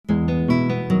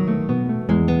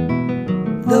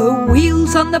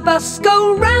on the bus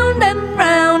go round and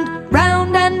round,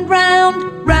 round and round,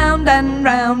 round and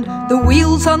round. The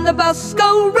wheels on the bus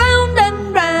go round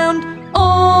and round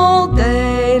all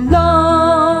day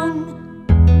long.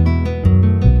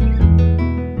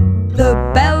 The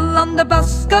bell on the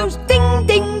bus goes ding,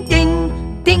 ding,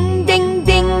 ding, ding, ding,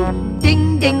 ding,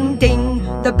 ding, ding, ding.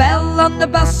 The bell on the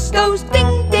bus goes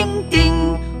ding, ding, ding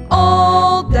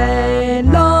all day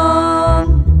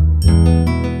long.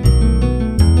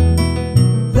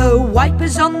 The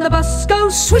wipers on the bus go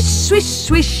swish, swish,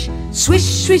 swish, swish,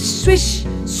 swish, swish,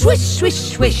 swish, swish,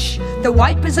 swish. The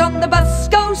wipers on the bus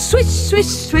go swish,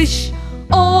 swish, swish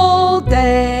all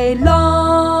day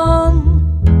long.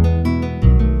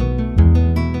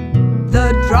 The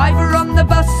driver on the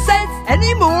bus says,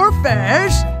 "Any more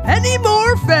fares? Any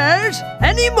more fares?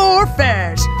 Any more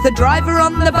fares?" The driver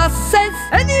on the bus says,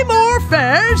 "Any more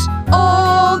fares?"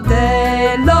 all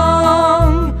day long.